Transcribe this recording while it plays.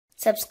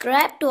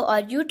Subscribe to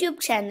our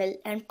YouTube channel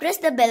and press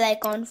the bell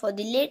icon for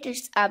the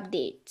latest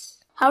updates.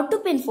 How to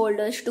pin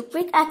folders to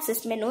quick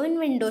access menu in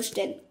Windows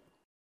 10.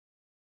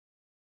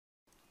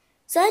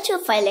 Search your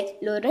File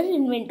Explorer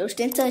in Windows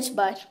 10 search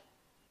bar.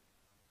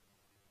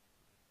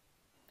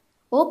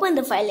 Open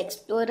the File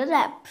Explorer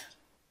app.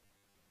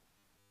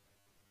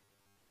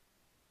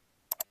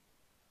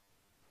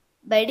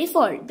 By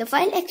default, the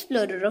File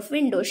Explorer of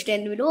Windows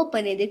 10 will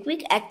open in the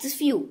Quick Access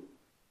view.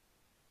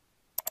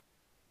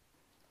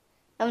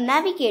 Now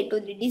navigate to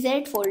the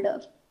desired folder.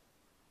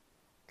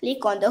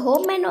 Click on the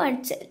Home menu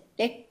and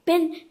select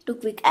Pin to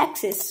Quick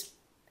Access.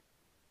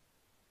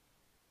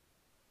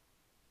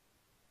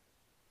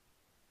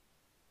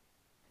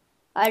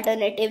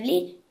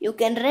 Alternatively, you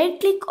can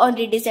right-click on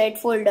the desired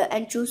folder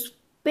and choose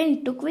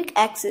Pin to Quick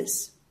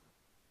Access.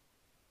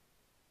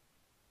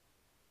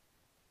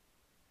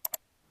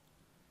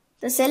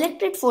 The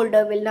selected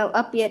folder will now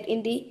appear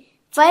in the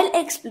File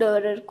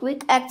Explorer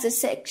Quick Access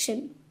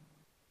section.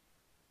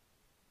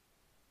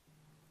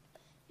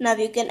 Now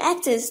you can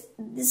access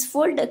this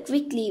folder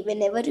quickly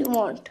whenever you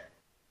want.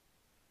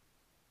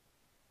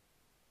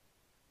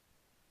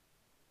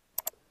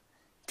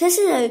 This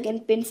is how you can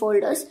pin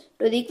folders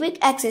to the Quick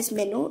Access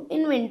menu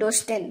in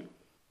Windows 10.